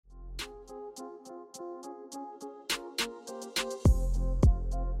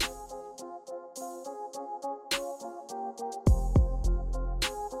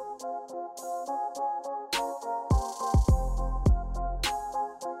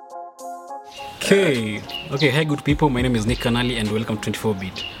Okay. Hi, good people. My name is Nick Kanali, and welcome to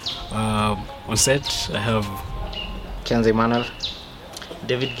 24-bit. On set, I have Kenzie Manuel,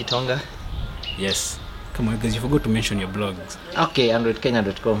 David Gitonga. Yes. Come on, because you forgot to mention your blogs. Okay,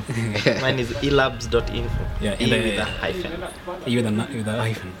 androidkenya.com. Mine is elabs.info. Yeah, E with a hyphen. With a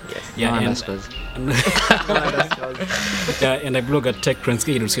hyphen. Yes. Yeah, No and, underscores. and I blog at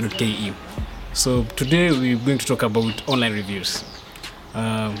techtrends.co.ke. So today we're going to talk about online reviews.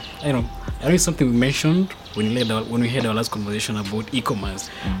 I know it's something we mentioned when we had our last conversation about e-commerce,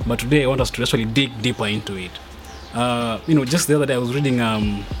 but today I want us to actually dig deeper into it. Just the other day I was reading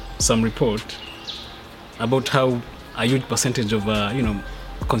some report about how a huge percentage of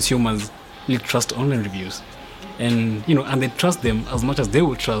consumers really trust online reviews, and they trust them as much as they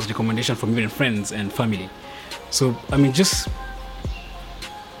would trust recommendation from even friends and family. So just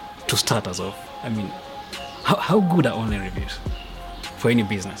to start us off, how good are online reviews for any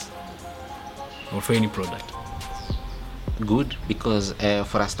business or for any product? Good, because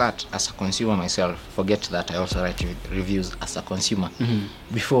for a start, as a consumer myself, forget that I also write reviews as a consumer.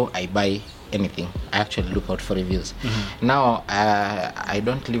 Before I buy anything, I actually look out for reviews. Now, I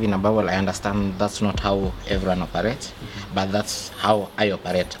don't live in a bubble. I understand that's not how everyone operates, but that's how I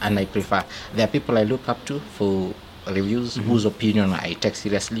operate, and I prefer. There are people I look up to for reviews whose opinion I take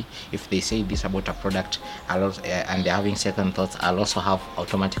seriously. If they say this about a product, and they're having second thoughts, I'll also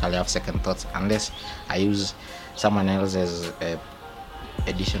automatically have second thoughts, unless I use someone else's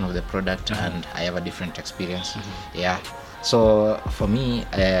edition of the product and I have a different experience. So for me,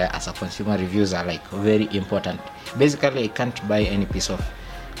 as a consumer, reviews are like very important. Basically, I can't buy any piece of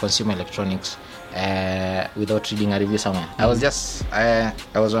consumer electronics without reading a review somewhere. I was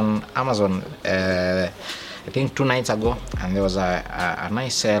on Amazon I think 2 nights ago, and there was a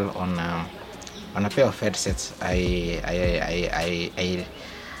nice sale on a pair of headsets. I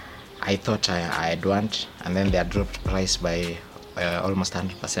thought I'd want, and then they had dropped price by almost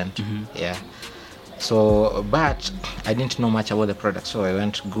 100%. So, but I didn't know much about the product, so I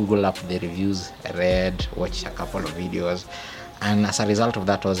went to Google up the reviews, I read, watched a couple of videos, and as a result of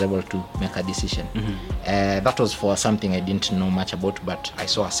that, I was able to make a decision. That was for something I didn't know much about, but I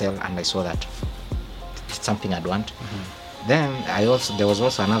saw a sale and I saw that it's something I'd want. Then there was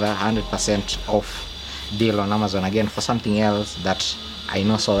also another 100% off deal on Amazon again for something else that I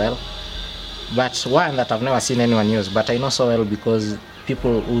know so well, but one that I've never seen anyone use, but I know so well because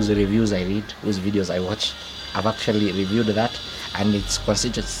people whose reviews I read, whose videos I watch, have actually reviewed that, and it's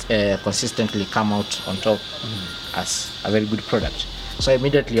consistently come out on top as a very good product. So I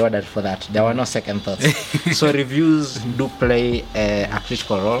immediately ordered for that. There were no second thoughts. So reviews do play a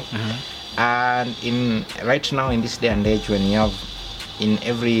critical role. And right now in this day and age, when you have in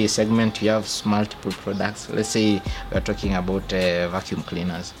every segment you have multiple products, let's say we're talking about vacuum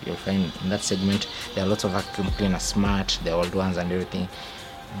cleaners, you'll find in that segment there are lots of vacuum cleaners, smart, the old ones and everything.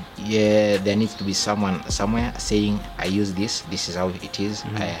 There needs to be someone somewhere saying, I use this is how it is.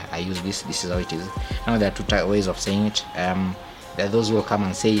 I use this is how it is. Now there are two ways of saying it. There are those who will come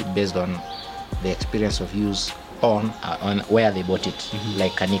and say based on the experience of use on where they bought it,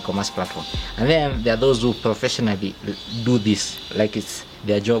 like an e-commerce platform. And then there are those who professionally do this, like it's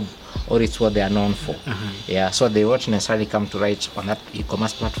their job or it's what they are known for. So they won't necessarily come to write on that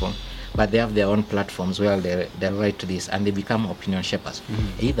e-commerce platform, but they have their own platforms where they write to this, and they become opinion shapers.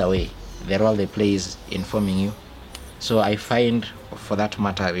 Either way, the role they play is informing you. So I find, for that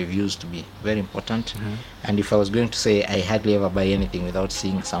matter, reviews to be very important. And if I was going to say, I hardly ever buy anything without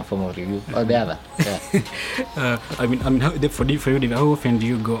seeing some form of review or the other. How often do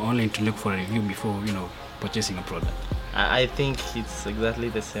you go online to look for a review before purchasing a product? I think it's exactly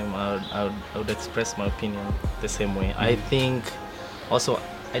the same. I would express my opinion the same way. I think also,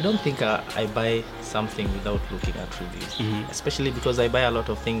 I don't think I buy something without looking at reviews, especially because I buy a lot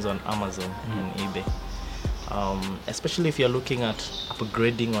of things on Amazon and eBay. Especially if you're looking at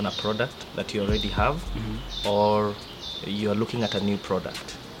upgrading on a product that you already have, or you're looking at a new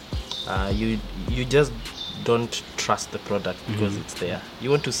product. You just don't trust the product because it's there. You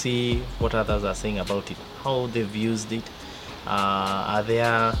want to see what others are saying about it, how they've used it. Are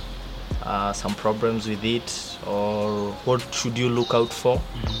there some problems with it, or what should you look out for?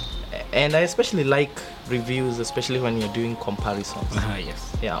 And I especially like reviews, especially when you're doing comparisons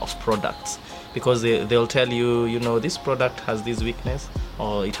of products, because they'll tell you, this product has this weakness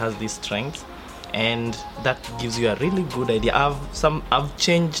or it has this strength, and that gives you a really good idea. I've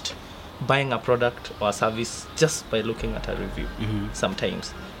changed buying a product or a service just by looking at a review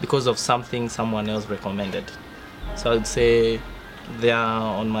sometimes, because of something someone else recommended. So I'd say they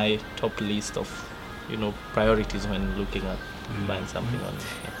are on my top list of priorities when looking at buying something on.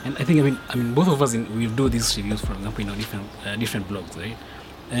 And I think I mean both of us we do these reviews, for example, different blogs, right?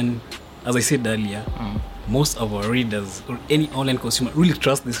 And as I said earlier, most of our readers or any online consumer really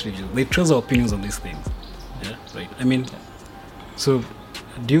trust these reviews. They trust our opinions on these things. Yeah, right. I mean, so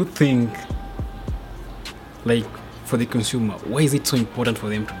do you think, like, for the consumer, why is it so important for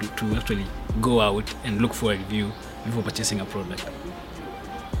them to actually go out and look for a review before purchasing a product?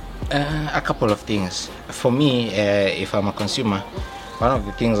 A couple of things. For me, if I'm a consumer, one of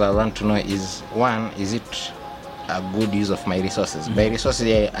the things I want to know is, one, is it a good use of my resources? By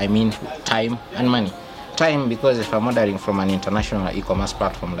resources, I mean time and money. Time, because if I'm ordering from an international e-commerce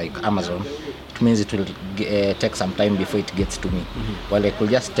platform like Amazon, it means it will take some time before it gets to me. Well, I could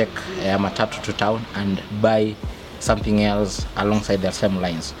just take a matatu to town and buy something else alongside the same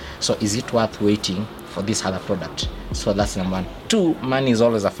lines. So is it worth waiting for this other product? So that's number one. Two, money is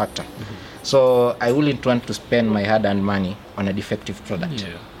always a factor. So I wouldn't want to spend my hard-earned money on a defective product,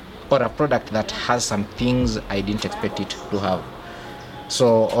 or a product that has some things I didn't expect it to have.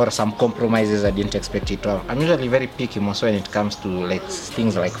 So, or some compromises I didn't expect it to have. I'm usually very picky also when it comes to like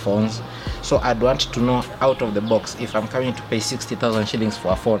things like phones. So I'd want to know out of the box, if I'm coming to pay 60,000 shillings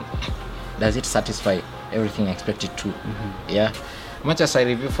for a phone, does it satisfy everything I expect it to? Yeah. Much as I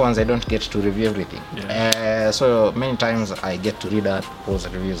review phones, I don't get to review everything. So many times I get to read other people's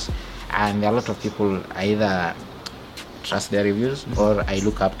reviews, and there are a lot of people I either trust their reviews or I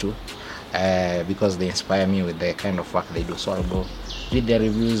look up to because they inspire me with the kind of work they do. So I'll go read their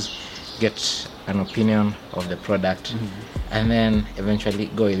reviews, get an opinion of the product, and then eventually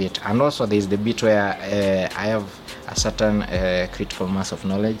go with it. And also there's the bit where I have a certain critical mass of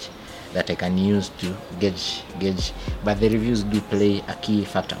knowledge that I can use to gauge, but the reviews do play a key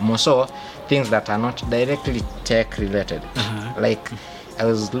factor. More so, things that are not directly tech related. Like, I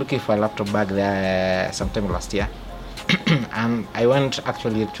was looking for a laptop bag there sometime last year, and I went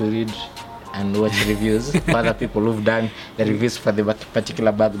actually to read and watch reviews for other people who've done the reviews for the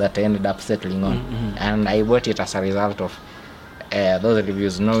particular bag that I ended up settling on, and I bought it as a result of those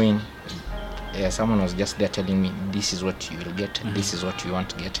reviews, knowing someone was just there telling me, this is what you will get, this is what you want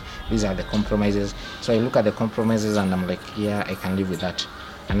to get, these are the compromises. So I look at the compromises and I'm like, yeah, I can live with that.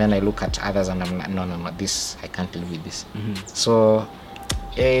 And then I look at others and I'm like, no, this, I can't live with this. So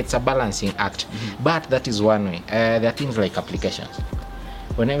it's a balancing act, but that is one way. There are things like applications.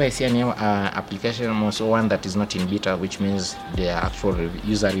 Whenever I see a new application, also one that is not in beta, which means there are actual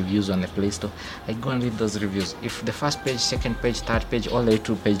user reviews on the Play Store, I go and read those reviews. If the first page, second page, third page, all the way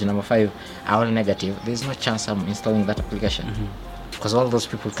to page number 5 are all negative, there's no chance I'm installing that application. Because all those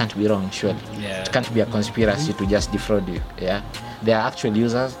people can't be wrong, surely. It can't be a conspiracy to just defraud you. They are actual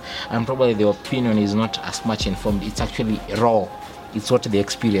users, and probably the opinion is not as much informed. It's actually raw. It's what they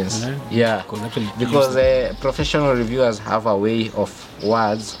experience. Because professional reviewers have a way of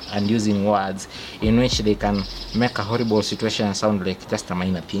words and using words in which they can make a horrible situation sound like just a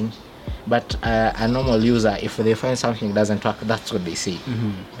minor thing. But a normal user, if they find something doesn't work, that's what they say.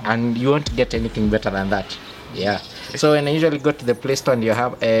 And you won't get anything better than that. So when I usually go to the Play Store and your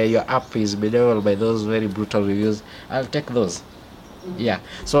app is bedeviled by those very brutal reviews, I'll take those.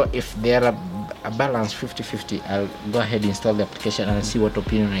 So if there are a balance 50-50, I'll go ahead and install the application and see what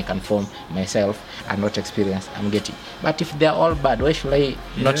opinion I can form myself and what experience I'm getting. But if they're all bad, why should I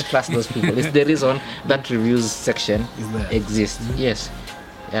not trust those people? It's the reason that reviews section exists.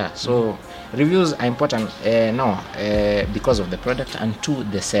 So reviews are important, because of the product, and two,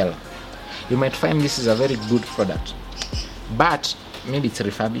 the seller. You might find this is a very good product, but maybe it's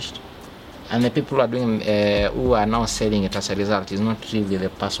refurbished, and the people who are doing who are now selling it as a result is not really the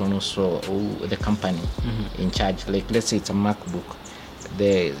person who the company in charge. Like, let's say it's a MacBook,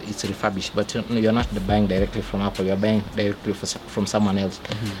 it's refurbished, but you're not buying directly from Apple, you're buying directly from someone else.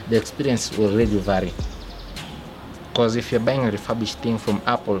 The experience will really vary, because if you're buying a refurbished thing from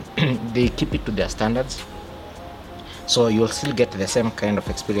Apple, they keep it to their standards, so you'll still get the same kind of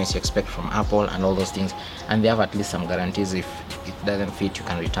experience you expect from Apple and all those things, and they have at least some guarantees. If it doesn't fit, you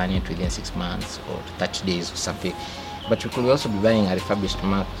can return it within 6 months or 30 days or something. But you could also be buying a refurbished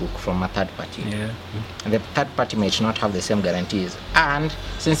MacBook from a third party. And the third party might not have the same guarantees, and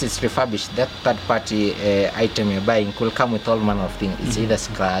since it's refurbished, that third party item you're buying could come with all manner of things. It's either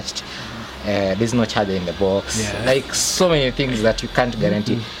scratched, there's no charger in the box, like so many things that you can't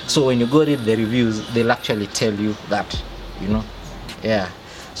guarantee. So when you go read the reviews, they'll actually tell you that,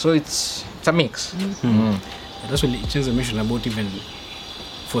 so it's a mix. That's what Chenzo mentioned about, even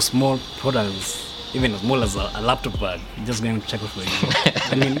for small products, even as small as a laptop bag, you're just going to check it for you.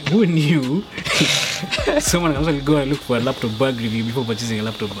 I mean, who knew someone can actually go and look for a laptop bag review before purchasing a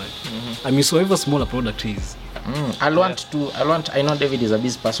laptop bag? I mean, so however small a product is, I know David is a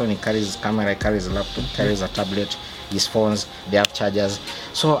busy person. He carries his camera, he carries a laptop, carries a tablet, his phones, they have chargers.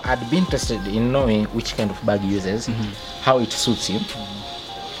 So I'd be interested in knowing which kind of bag he uses, how it suits him.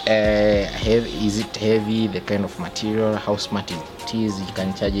 Is it heavy, the kind of material, how smart it is, he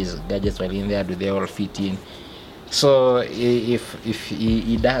can charge his gadgets while in there, do they all fit in? So if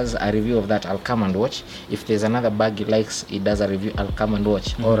he does a review of that, I'll come and watch. If there's another bag he likes, he does a review, I'll come and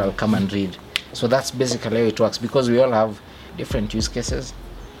watch, or I'll come and read. So that's basically how it works, because we all have different use cases,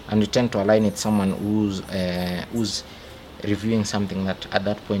 and we tend to align with someone who's reviewing something that at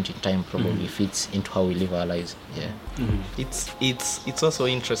that point in time probably fits into how we live our lives. It's also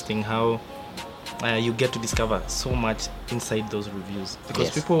interesting how you get to discover so much inside those reviews, because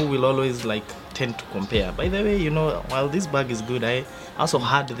people will always like tend to compare. By the way, you know, while this bag is good, I also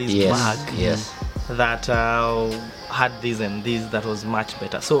had this bag that had this and this that was much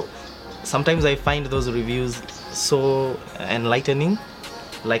better. So sometimes I find those reviews so enlightening.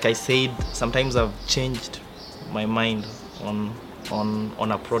 Like I said, sometimes I've changed my mind on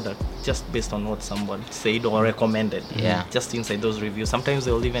a product just based on what someone said or recommended. Just inside those reviews, sometimes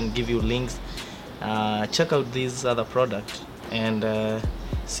they'll even give you links. Check out this other product and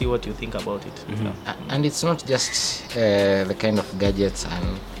see what you think about it. And it's not just the kind of gadgets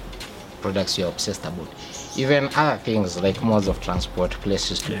and products you're obsessed about. Even other things like modes of transport,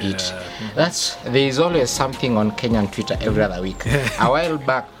 places to eat. There is always something on Kenyan Twitter every other week. A while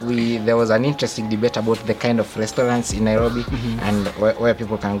back, there was an interesting debate about the kind of restaurants in Nairobi and where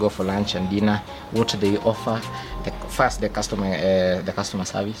people can go for lunch and dinner, what they offer. First, the customer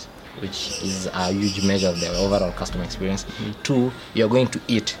service, which is a huge measure of the overall customer experience. Two, you're going to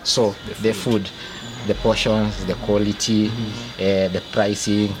eat, so the food, the portions, the quality, the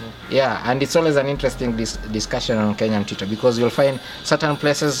pricing. And it's always an interesting discussion on Kenyan Twitter, because you'll find certain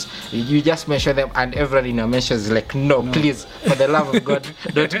places you just mention them and everyone in your mentions is like, no, please, for the love of God,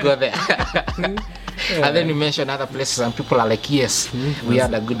 don't go there. And then you mention other places and people are like, yes, we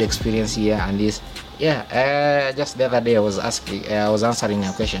had a good experience here and this. Just the other day I was answering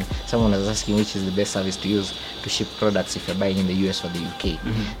a question. Someone was asking which is the best service to use to ship products if you're buying in the US or the UK.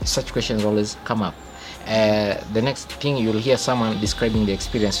 Such questions always come up. The next thing, you'll hear someone describing the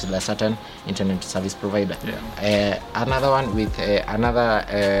experience with a certain internet service provider. Another one with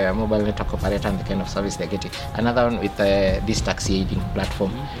another mobile network operator and the kind of service they're getting. Another one with this taxi aiding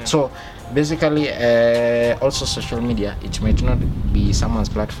platform. So basically, also social media, it might not be someone's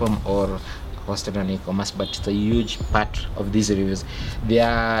platform or hosted on e-commerce, but it's a huge part of these reviews.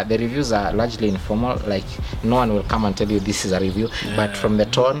 The reviews are largely informal, like no one will come and tell you this is a review, but from the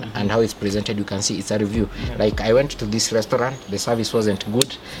tone and how it's presented, you can see it's a review. Like, I went to this restaurant, the service wasn't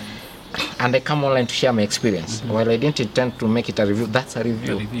good, and I come online to share my experience. While I didn't intend to make it a review, that's a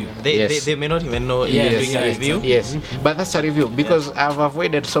review. They may not even know you're doing a review. But that's a review, because I've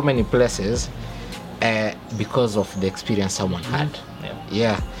avoided so many places because of the experience someone had.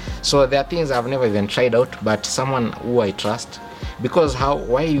 So there are things I've never even tried out, but someone who I trust, because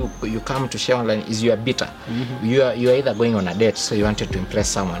why you come to share online is you are bitter. You are either going on a date, so you wanted to impress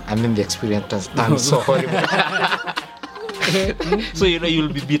someone, and then the experience has turned so horrible. So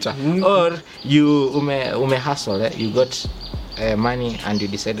you'll be bitter. Or you ume hustle, you got money and you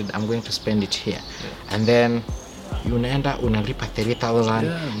decided I'm going to spend it here, and then you unaenda unalipa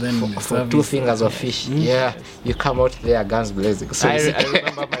 3,000 for 2 fingers of fish. You come out there guns blazing. So I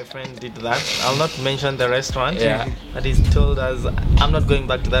remember my friend did that. I'll not mention the restaurant, but he told us, I'm not going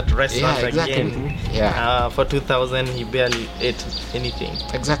back to that restaurant again. For 2,000 he barely ate anything.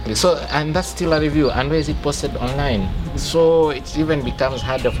 Exactly. So, and that's still a review, and where is it posted online? So it even becomes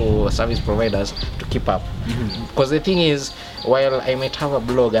harder for service providers to keep up, because the thing is, while I might have a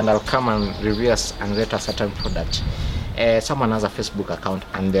blog and I'll come and review and rate a certain product, someone has a Facebook account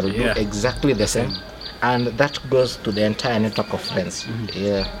and they'll do exactly the same, and that goes to the entire network of friends.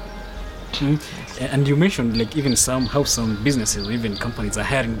 And you mentioned like even how some businesses or even companies are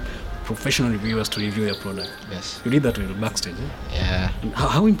hiring professional reviewers to review their product. You did that with Backstage. And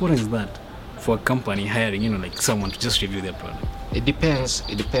how important is that for a company hiring, like someone to just review their product? It depends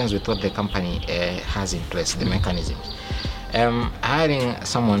with what the company has in place, the mechanisms. Hiring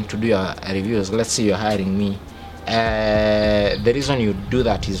someone to do your reviews, let's say you're hiring me, the reason you do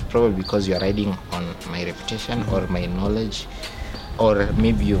that is probably because you're riding on my reputation or my knowledge, or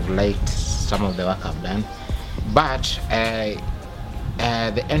maybe you've liked some of the work I've done. But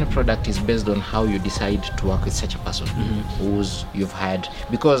the end product is based on how you decide to work with such a person who's you've hired,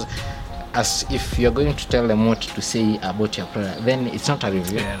 because as if you're going to tell them what to say about your product, then it's not a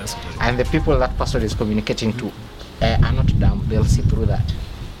review. And the people that person is communicating to are not dumb, they'll see through that.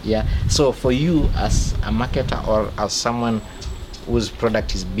 Yeah. So for you as a marketer or as someone whose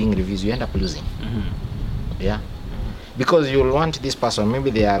product is being reviewed, you end up losing. Yeah. Because you'll want this person,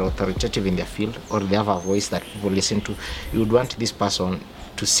 maybe they are authoritative in their field or they have a voice that people listen to. You would want this person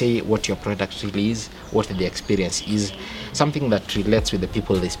to say what your product really is, what the experience is, something that relates with the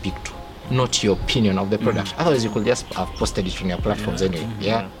people they speak to, not your opinion of the product. Otherwise, you could just have posted it on your platforms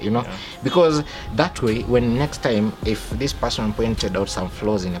anyway. Because that way, when next time, if this person pointed out some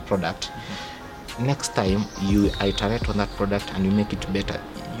flaws in a product, next time you iterate on that product and you make it better,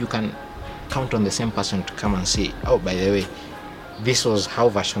 you can count on the same person to come and say, oh, by the way, this was how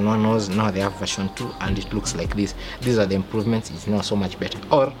version 1 was, now they have version 2 and it looks like this. These are the improvements, it's now so much better.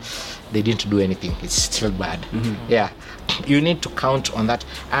 Or they didn't do anything, it's still bad. Yeah, you need to count on that.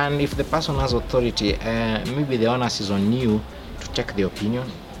 And if the person has authority, maybe the onus is on you to take the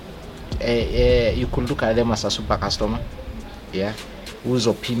opinion. You could look at them as a super customer, yeah, whose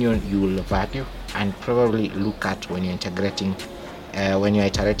opinion you will value and probably look at when you're integrating when you're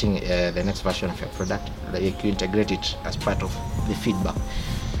iterating the next version of your product, like you integrate it as part of the feedback.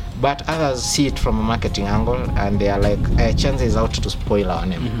 But others see it from a marketing angle and they are like, Chenze is out to spoil our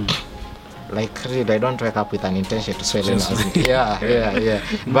name. Like, really, I don't wake up with an intention to spoil anyone. Yeah.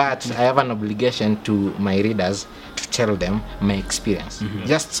 But I have an obligation to my readers to tell them my experience,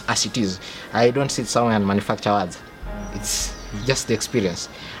 just as it is. I don't sit somewhere and manufacture words. It's just the experience.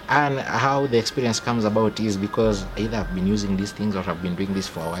 And how the experience comes about is because either I've been using these things or I've been doing this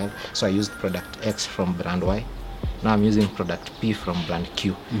for a while. So I used product X from brand Y. Now I'm using product P from brand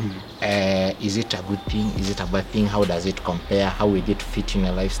Q. Is it a good thing? Is it a bad thing? How does it compare? How will it fit in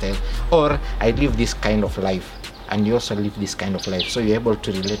a lifestyle? Or I live this kind of life and you also live this kind of life, so you're able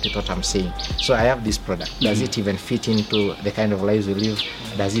to relate to what I'm saying. So I have this product. Does it even fit into the kind of lives we live?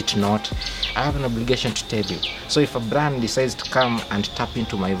 Does it not? I have an obligation to tell you. So if a brand decides to come and tap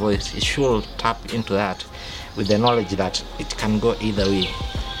into my voice, it should tap into that with the knowledge that it can go either way,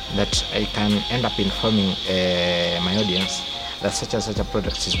 that I can end up informing my audience that such and such a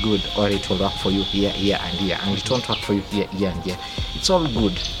product is good, or it will work for you here, here, and here, and it won't work for you here, here, and here. It's all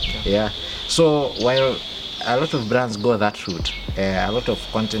good. Yeah. So while a lot of brands go that route, a lot of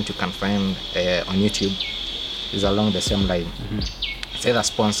content you can find on YouTube is along the same line. It's either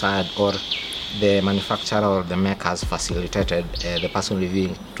sponsored or the manufacturer or the maker has facilitated the person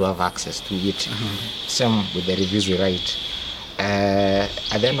reviewing to have access to it. Same with the reviews we write.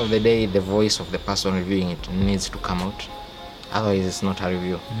 At the end of the day, the voice of the person reviewing it needs to come out. Otherwise, it's not a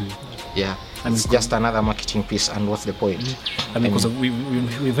review. Yeah, it's just another marketing piece. And what's the point? I mean, because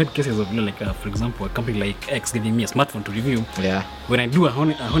we've had cases of, like, for example, a company like X giving me a smartphone to review. Yeah. When I do a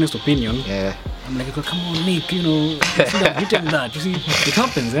honest opinion, I'm like, come on, Nick, you should have written that. You see, it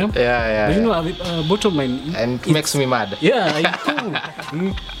happens, yeah? But bottom line, and it makes me mad. Yeah,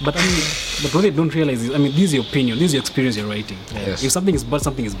 but what they don't realize is, this is your opinion, this is your experience you're writing. Yes. If something is bad,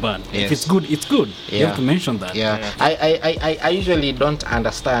 something is bad. Yes. If it's good, it's good. You have to mention that. I usually don't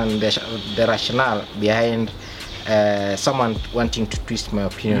understand the rationale behind someone wanting to twist my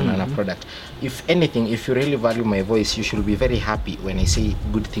opinion on a product. If anything, if you really value my voice, you should be very happy when I say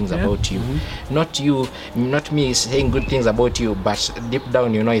good things about you. Not me saying good things about you, but deep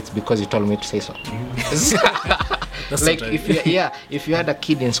down you know it's because you told me to say so. That's like if you had a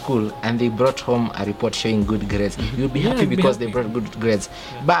kid in school and they brought home a report showing good grades, you'd be happy because they brought good grades.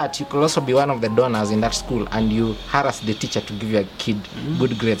 But you could also be one of the donors in that school and you harass the teacher to give your kid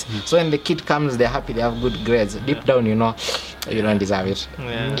good grades. So when the kid comes, they're happy they have good grades. Deep down, you know, you don't deserve it.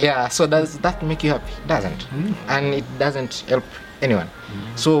 So does that make you happy? It doesn't. And it doesn't help anyone.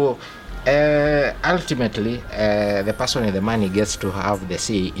 So ultimately, the person with the money gets to have the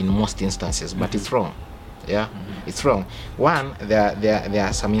say in most instances, but it's wrong. It's wrong. One, there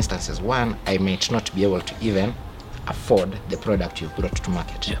are some instances. One, I might not be able to even afford the product you brought to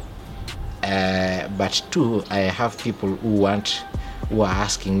market. But two, I have people who are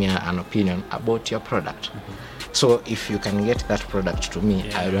asking me an opinion about your product. So if you can get that product to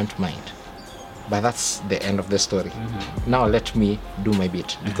me, I don't mind. But that's the end of the story. Now let me do my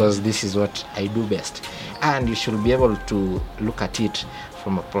bit, because this is what I do best. And you should be able to look at it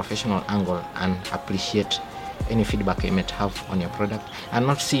from a professional angle and appreciate any feedback you might have on your product, and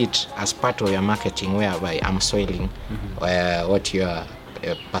not see it as part of your marketing whereby I'm soiling what your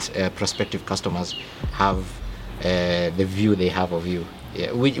prospective customers have, the view they have of you,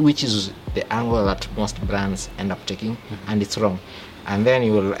 which is the angle that most brands end up taking, and it's wrong. And then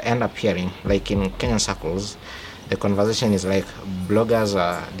you will end up hearing, like in Kenyan circles, the conversation is like, bloggers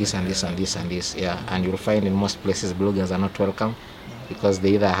are this and this and this and this, and you'll find in most places bloggers are not welcome because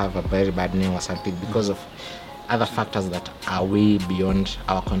they either have a very bad name or something because of other factors that are way beyond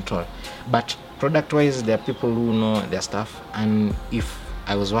our control. But product wise, there are people who know their stuff, and if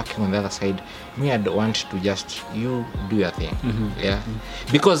I was working on the other side, me, I'd want to just, you do your thing. Yeah,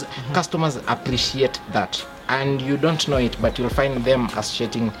 because customers appreciate that, and you don't know it, but you'll find them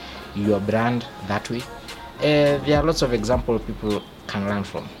associating your brand that way. There are lots of examples people can learn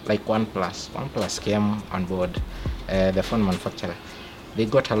from, like OnePlus came on board, the phone manufacturer. They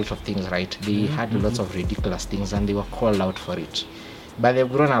got a lot of things right. They had lots of ridiculous things, and they were called out for it, but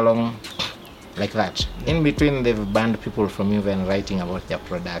they've grown along like that. In between, they've banned people from even writing about their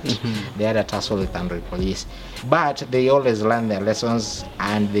product. They had a tussle with Android police, but they always learn their lessons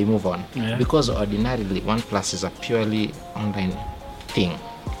and they move on. Because ordinarily OnePlus is a purely online thing,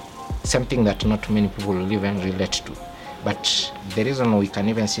 something that not many people will even relate to. But the reason we can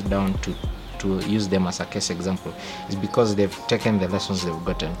even sit down to use them as a case example is because they've taken the lessons they've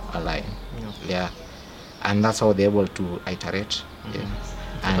gotten online. And that's how they're able to iterate.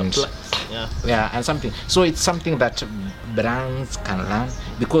 And and something, so it's something that brands can learn,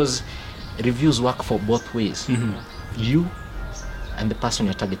 because reviews work for both ways. You and the person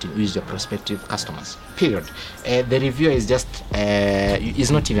you're targeting, who is your prospective customers, period. The reviewer is just is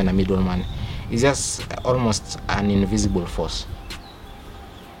not even a middleman. It's just almost an invisible force,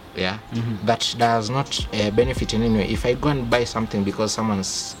 that does not benefit in any way. If I go and buy something because someone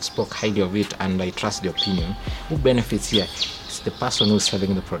spoke highly of it and I trust the opinion, who benefits here? It's the person who's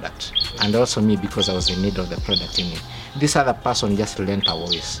selling the product, and also me, because I was in need of the product in it. This other person just lent a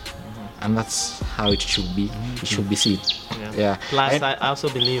voice, and that's how it should be. It should be seen. Plus, I also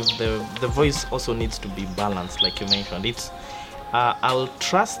believe the voice also needs to be balanced, like you mentioned. It's I'll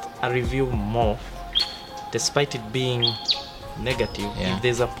trust a review more, despite it being negative. If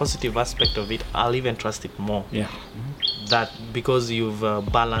there's a positive aspect of it, I'll even trust it more. That because you've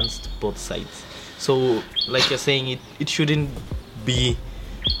balanced both sides. So, like you're saying, it shouldn't be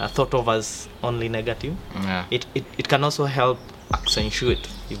thought of as only negative. It can also help accentuate,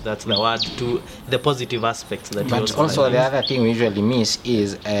 if that's the word, to the positive aspects that. But also the other thing we usually miss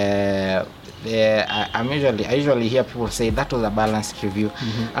is I usually hear people say that was a balanced review.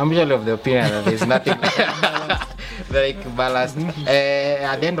 I'm usually of the opinion that there's nothing like balanced.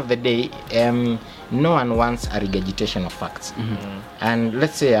 At the end of the day, no one wants a regurgitation of facts. And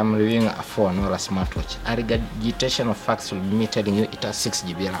let's say I'm reviewing a phone or a smartwatch. A regurgitation of facts will be me telling you it has 6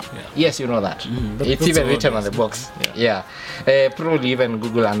 GB RAM. Yes, you know that. It's even written on the box. Probably even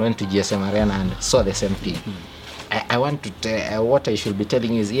Google and went to GSM Arena and saw the same thing. I want to tell, what I should be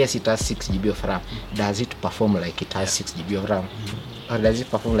telling you is, yes, it has 6 GB of RAM. Does it perform like it has 6 GB of RAM? Or does it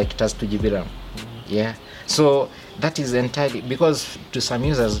perform like it has 2 GB RAM? So that is entirely, because to some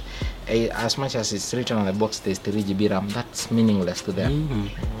users, as much as it's written on the box there's 3 GB RAM, that's meaningless to them.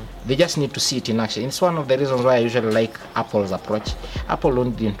 They just need to see it in action. It's one of the reasons why I usually like Apple's approach. Apple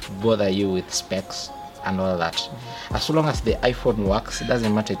won't bother you with specs and all that. As long as the iPhone works, it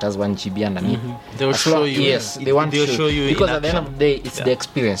doesn't matter it has 1 GB underneath. They'll show you. Yes, they want to show you, because at the end of the day, it's the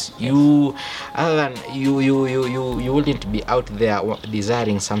experience. You, other than you wouldn't be out there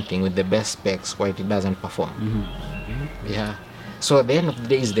desiring something with the best specs while it doesn't perform. So at the end of the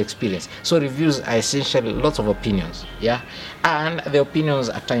day is the experience. So reviews are essentially lots of opinions. And the opinions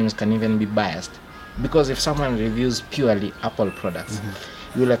at times can even be biased, because if someone reviews purely Apple products,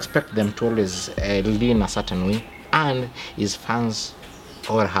 you will expect them to always lean a certain way, and his fans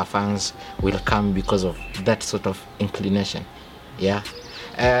or her fans will come because of that sort of inclination.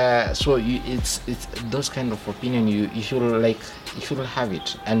 So it's those kind of opinion you should have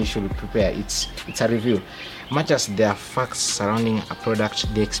it, and you should prepare. It's a review. Much as there are facts surrounding a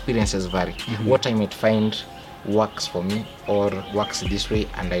product, the experiences vary. What I might find works for me or works this way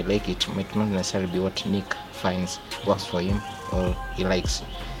and I like it might not necessarily be what Nick finds works for him or he likes.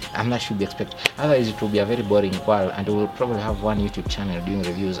 And that should be expected. Otherwise it will be a very boring world, and we will probably have one YouTube channel doing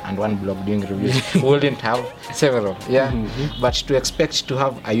reviews and one blog doing reviews. We wouldn't have several. But to expect to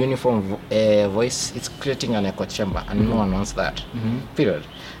have a uniform voice, it's creating an echo chamber, and no one wants that. Period.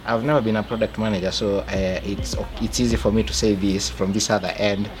 I've never been a product manager, so it's easy for me to say this from this other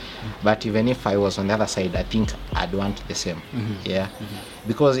end. But even if I was on the other side, I think I'd want the same.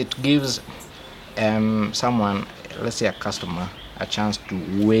 Because it gives someone, let's say a customer, a chance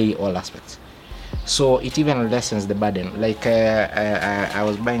to weigh all aspects. So it even lessens the burden. Like I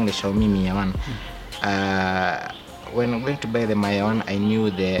was buying the Xiaomi Mi 1. When I'm going to buy the Mi 1, I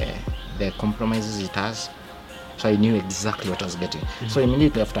knew the compromises it has. So I knew exactly what I was getting. So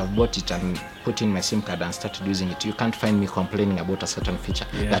immediately after I bought it and put in my SIM card and started using it, you can't find me complaining about a certain feature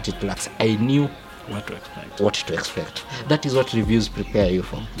that it lacks. I knew What to expect? What to expect. That is what reviews prepare you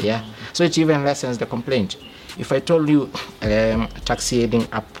for. Yeah. So it even lessens the complaint. If I told you taxi hailing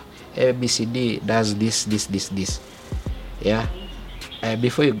app ABCD does this, yeah,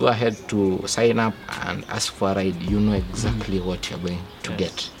 before you go ahead to sign up and ask for a ride, you know exactly what you're going to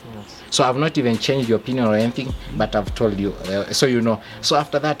get. So I've not even changed your opinion or anything, but I've told you, so you know. So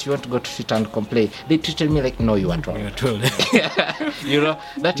after that, you want to go to Twitter and complain. They treated me like, no, you are wrong. You are told. You know,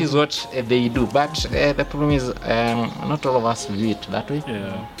 that is what they do. But the problem is, not all of us view it that way.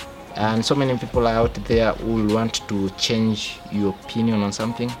 Yeah. And so many people are out there who will want to change your opinion on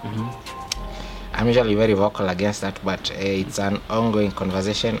something. I'm usually very vocal against that, but it's an ongoing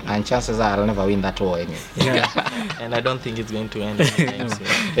conversation, and chances are I'll never win that war anyway. Yeah. And I don't think it's going to end anytime soon.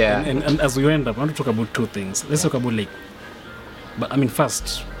 Yeah. And as we end up, I want to talk about two things. Let's talk about but I mean,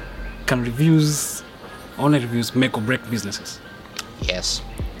 first, can online reviews make or break businesses? Yes.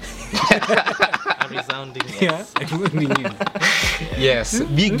 A resounding yes. Yes.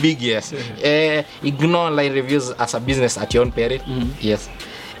 Big yes. Ignore online reviews as a business at your own peril. Yes.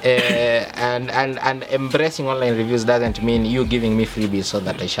 And embracing online reviews doesn't mean you giving me freebies so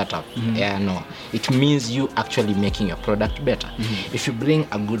that I shut up. No, it means you actually making your product better. If you bring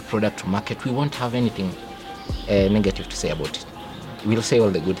a good product to market, we won't have anything negative to say about it. We'll say all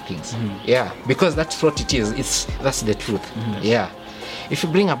the good things. Yeah, because that's what it is. That's the truth. Yeah. If you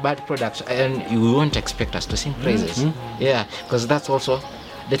bring a bad product, and you won't expect us to sing praises. Yeah, because that's also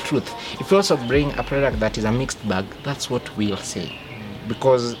the truth. If you also bring a product that is a mixed bag, that's what we'll say.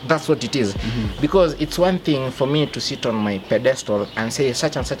 Because that's what it is. Because it's one thing for me to sit on my pedestal and say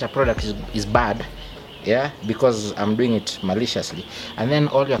such and such a product is bad, yeah, because I'm doing it maliciously, and then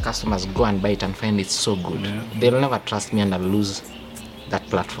all your customers go and buy it and find it so good. They'll never trust me and I'll lose that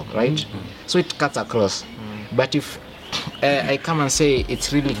platform, right? So it cuts across. But if I come and say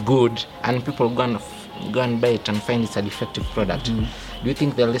it's really good and people go and buy it and find it's a defective product, do you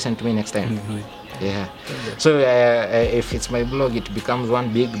think they'll listen to me next time? Yeah. So if it's my blog, it becomes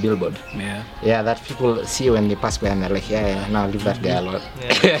one big billboard. Yeah, that people see when they pass by and they're like, yeah, now leave that guy alone.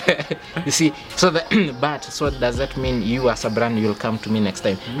 You see, so does that mean you as a brand, you'll come to me next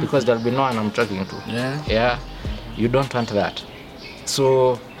time? Because there'll be no one I'm talking to. Yeah, you don't want that.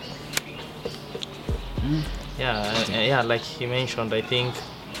 So yeah, like he mentioned, I think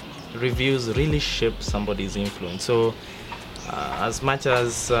reviews really shape somebody's influence. So as much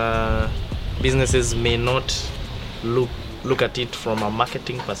as businesses may not look at it from a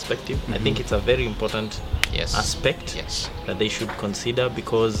marketing perspective, I think it's a very important aspect that they should consider,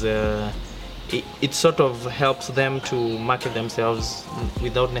 because it sort of helps them to market themselves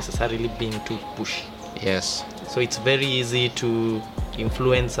without necessarily being too pushy. Yes. So it's very easy to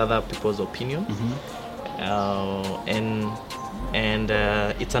influence other people's opinion, and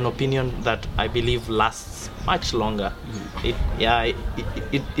it's an opinion that I believe lasts much longer.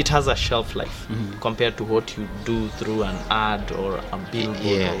 It has a shelf life compared to what you do through an ad or a billboard.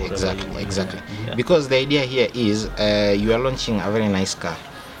 Yeah, or exactly. Because the idea here is you are launching a very nice car.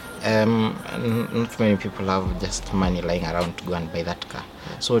 Not many people have just money lying around to go and buy that car.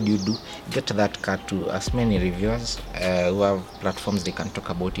 So what do? You get that car to as many reviewers who have platforms they can talk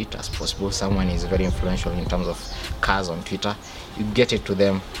about it as possible. Someone is very influential in terms of cars on Twitter. You get it to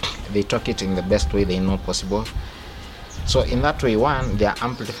them. They talk it in the best way they know possible. So in that way, one, they are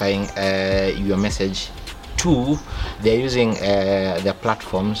amplifying your message. Two, they are using their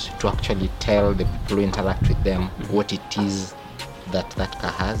platforms to actually tell the people who interact with them what it is that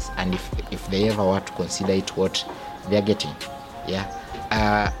car has, and if they ever want to consider it, what they are getting.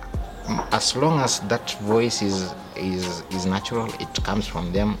 As long as that voice is natural, it comes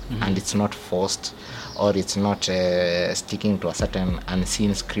from them, and it's not forced, or it's not sticking to a certain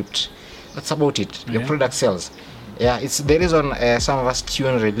unseen script. That's about it. Your product sells. It's the reason some of us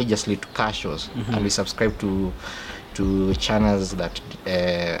tune religiously to car shows, and we subscribe to channels that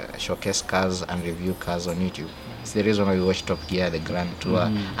showcase cars and review cars on YouTube. It's the reason why we watch Top Gear, the Grand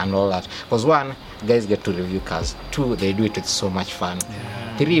Tour, and all that. Because one, guys get to review cars. Two, they do it with so much fun.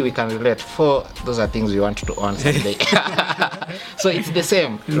 Three, we can relate. Four, those are things we want to own someday. So it's the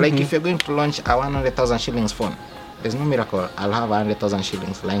same. Like if you're going to launch a 100,000 shillings phone, there's no miracle. I'll have 100,000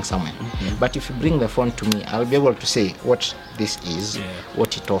 shillings lying somewhere. But if you bring the phone to me, I'll be able to say what this is,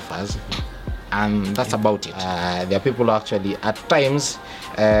 what it offers, and that's about it. There are people who actually, at times,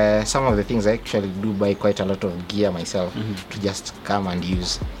 some of the things I actually do buy quite a lot of gear myself to just come and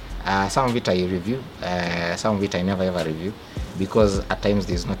use. Some of it I review, some of it I never ever review, because at times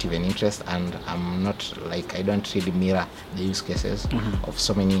there's not even interest, and I'm not like, I don't really mirror the use cases of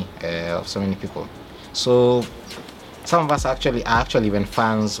so many people. So some of us are actually even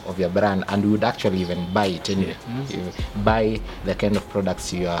fans of your brand, and we would actually even buy it anyway. You buy the kind of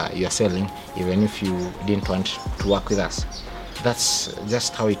products you are selling, even if you didn't want to work with us. That's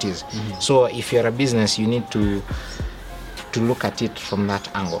just how it is. So if you're a business, you need to look at it from that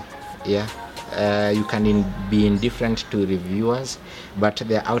angle. Yeah. You can be indifferent to reviewers, but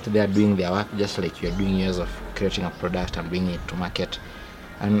they're out there doing their work just like you're doing yours, of creating a product and bringing it to market.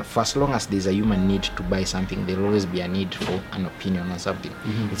 And for as long as there's a human need to buy something, there'll always be a need for an opinion on something.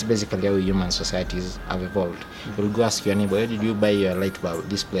 It's basically how human societies have evolved. You'll go ask your neighbor, where did you buy your light bulb?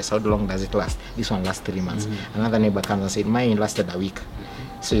 This place, how long does it last? This one lasts 3 months. Another neighbor comes and says, mine lasted a week.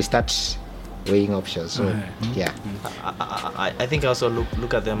 So you start weighing options. So yeah. I think I also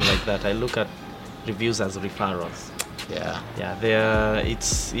look at them like that. I look at reviews as referrals. Yeah,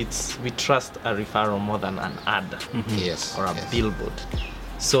 we trust a referral more than an ad. Yes. Or a billboard.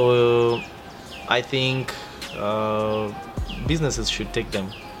 So I think businesses should take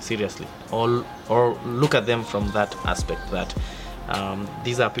them seriously, or look at them from that aspect, that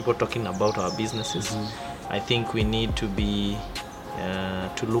these are people talking about our businesses. I think we need to be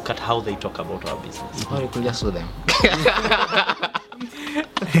to look at how they talk about our business. Or you could just sue them.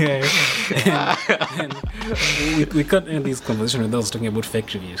 We can't end this conversation without talking about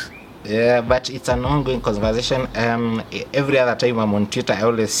fake reviews. Yeah, but it's an ongoing conversation. Every other time I'm on Twitter, I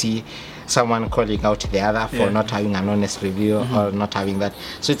always see someone calling out the other for not having an honest review or not having that.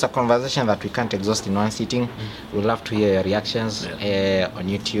 So it's a conversation that we can't exhaust in one sitting. We'd love to hear your reactions on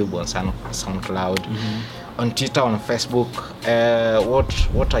YouTube, on SoundCloud, on Twitter, on Facebook.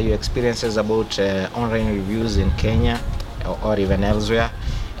 What are your experiences about online reviews in Kenya or even elsewhere?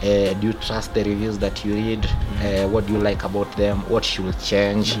 Do you trust the reviews that you read? What do you like about them? What should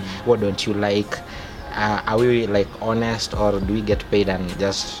change? What don't you like? Are we like honest, or do we get paid and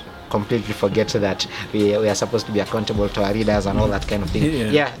just completely forget that we are supposed to be accountable to our readers and all that kind of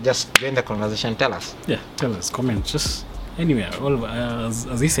thing? Just join the conversation. Tell us. Tell us, comment, just anywhere. All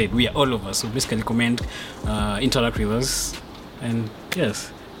as he said, we are all over, so basically comment, interact with us. And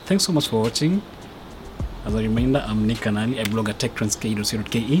yes, thanks so much for watching. As a reminder, I'm Nick Kanali. I blog at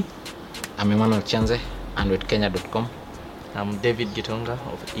techtrends.ke. I'm Emmanuel Chanze, androidkenya.com. I'm David Gitonga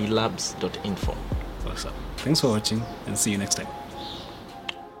of elabs.info. Awesome. Thanks for watching, and see you next time.